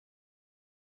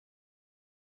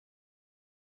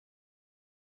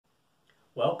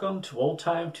Welcome to Old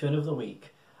Time Tune of the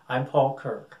Week. I'm Paul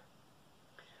Kirk.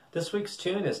 This week's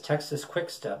tune is Texas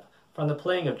Quickstep from the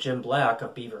playing of Jim Black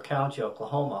of Beaver County,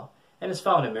 Oklahoma, and is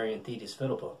found in Marion Thede's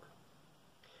Fiddle book.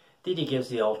 Thede gives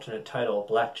the alternate title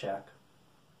Blackjack.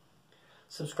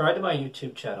 Subscribe to my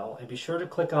YouTube channel and be sure to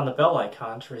click on the bell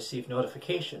icon to receive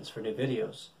notifications for new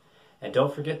videos. And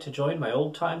don't forget to join my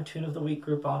Old Time Tune of the Week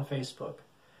group on Facebook.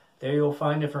 There you will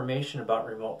find information about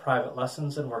remote private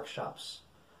lessons and workshops.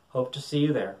 Hope to see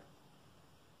you there.